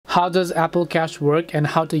How does Apple Cash work and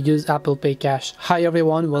how to use Apple Pay Cash? Hi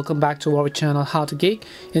everyone, welcome back to our channel How to Geek.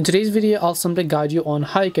 In today's video, I'll simply guide you on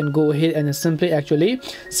how you can go ahead and simply actually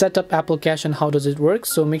set up Apple Cash and how does it work.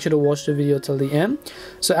 So make sure to watch the video till the end.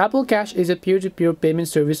 So Apple Cash is a peer-to-peer payment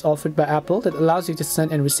service offered by Apple that allows you to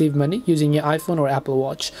send and receive money using your iPhone or Apple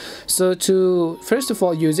Watch. So to first of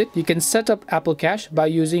all use it, you can set up Apple Cash by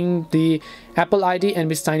using the Apple ID and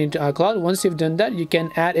be signed into iCloud. Once you've done that, you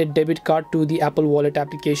can add a debit card to the Apple Wallet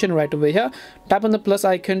application right over here. Tap on the plus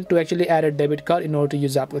icon to actually add a debit card in order to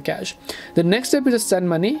use Apple Cash. The next step is to send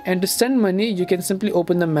money, and to send money you can simply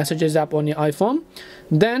open the Messages app on your iPhone,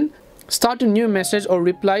 then start a new message or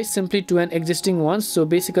reply simply to an existing one. So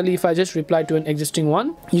basically, if I just reply to an existing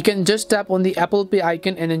one, you can just tap on the Apple Pay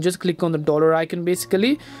icon and then just click on the dollar icon.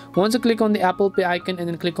 Basically, once you click on the Apple Pay icon and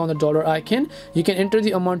then click on the dollar icon, you can enter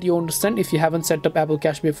the amount you want to send. If you haven't set up Apple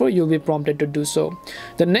Cash before, you'll be prompted to do so.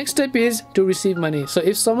 The next step is to receive money. So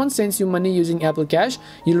if someone sends you money using Apple Cash,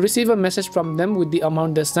 you'll receive a message from them with the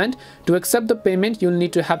amount they sent. To accept the payment, you'll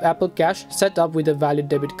need to have Apple Cash set up with a valid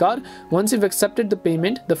debit card. Once you've accepted the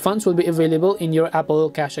payment, the funds will be available in your Apple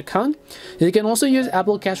Cash account. You can also use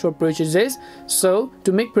Apple Cash for purchases. So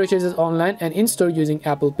to make purchases online and in-store using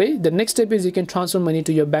Apple Pay, the next step is you can transfer money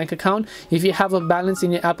to your bank account. If you have a balance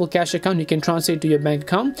in your Apple Cash account, you can transfer it to your bank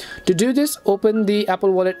account. To do this, open the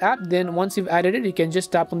Apple Wallet app. Then once you've added it, you can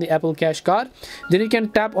just tap on the Apple Cash card. Then you can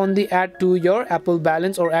tap on the add to your Apple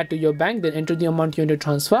balance or add to your bank, then enter the amount you want to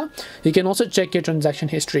transfer. You can also check your transaction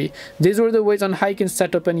history. These were the ways on how you can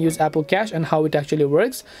set up and use Apple Cash and how it actually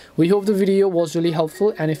works. We hope the video was really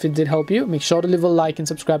helpful, and if it did help you, make sure to leave a like and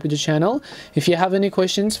subscribe to the channel. If you have any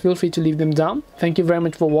questions, feel free to leave them down. Thank you very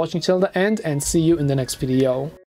much for watching till the end, and see you in the next video.